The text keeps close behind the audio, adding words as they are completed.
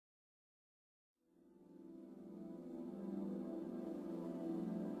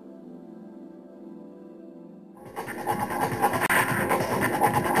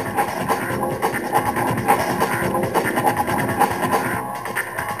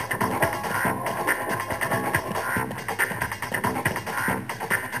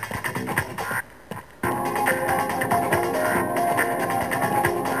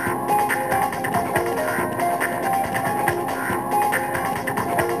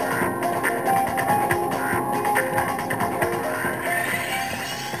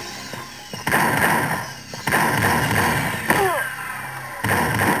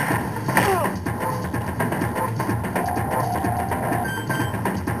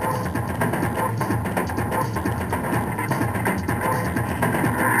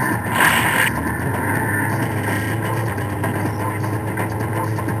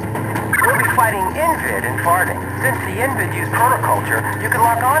could use protoculture, you could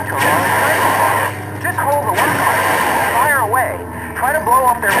lock onto them while in cycle. Just hold the one card, fire away. Try to blow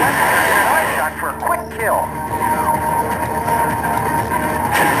up their weapons in an eye shot for a quick kill.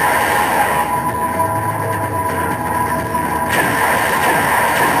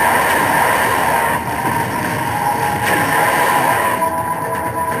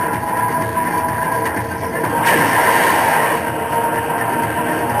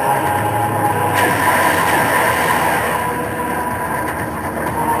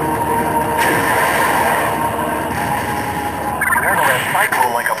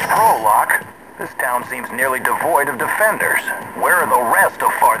 Seems nearly devoid of defenders. Where are the rest of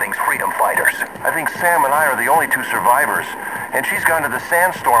Farthing's freedom fighters? I think Sam and I are the only two survivors, and she's gone to the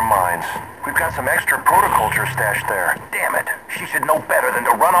sandstorm mines. We've got some extra protoculture stashed there. Damn it! She should know better than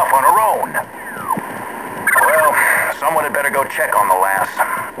to run off on her own. Well, someone had better go check on the lass.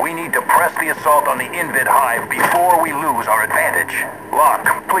 We need to press the assault on the Invid hive before we lose our advantage. Locke,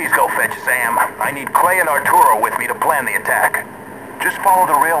 please go fetch Sam. I need Clay and Arturo with me to plan the attack. Just follow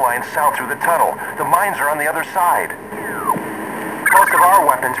the rail line south through the tunnel. The mines are on the other side. Most of our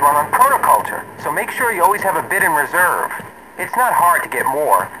weapons run on protoculture, so make sure you always have a bit in reserve. It's not hard to get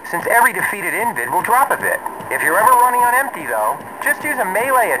more, since every defeated Invid will drop a bit. If you're ever running on empty, though, just use a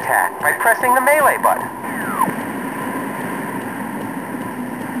melee attack by pressing the melee button.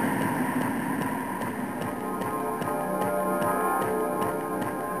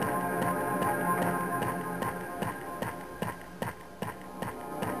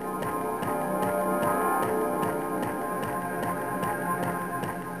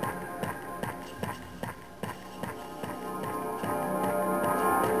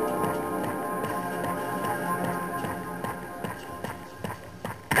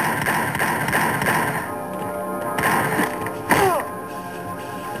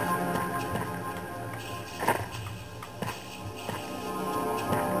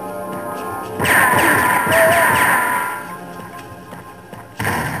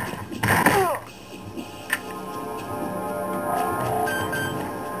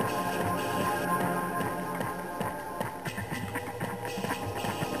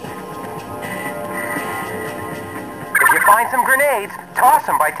 Find some grenades, toss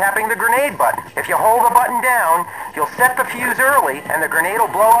them by tapping the grenade button. If you hold the button down, you'll set the fuse early, and the grenade will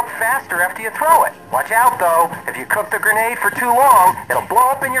blow up faster after you throw it. Watch out, though. If you cook the grenade for too long, it'll blow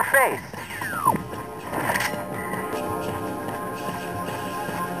up in your face.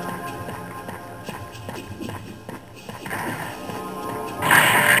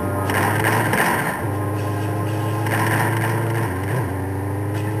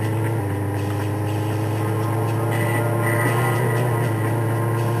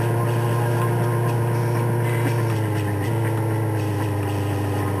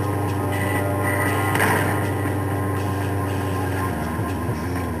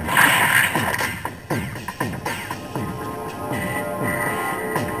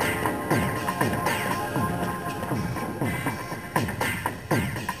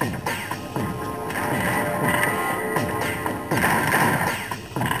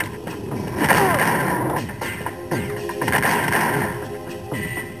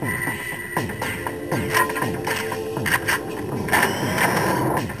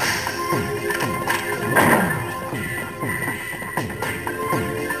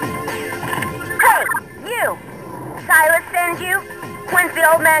 When's the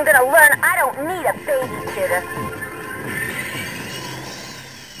old man gonna learn I don't need a babysitter?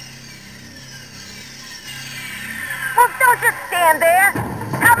 Well, don't just stand there.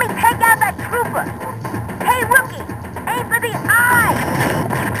 Help me take out that trooper. Hey, rookie, aim for the eye.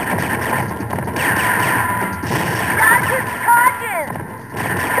 Dodge his charges.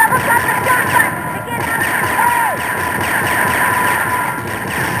 Double tap the gun button to get out of his way.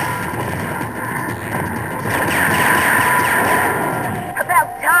 About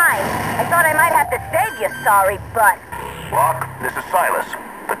time. I thought I might have to save you, sorry butt. Locke, this is Silas.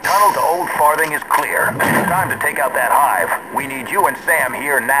 The tunnel to Old Farthing is clear. It's time to take out that hive. We need you and Sam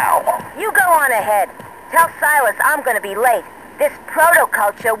here now. You go on ahead. Tell Silas I'm gonna be late. This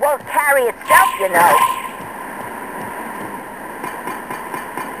protoculture won't carry itself, you know.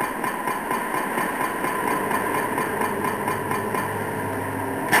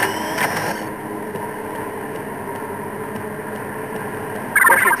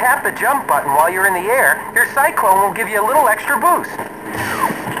 If you tap the jump button while you're in the air, your cyclone will give you a little extra boost.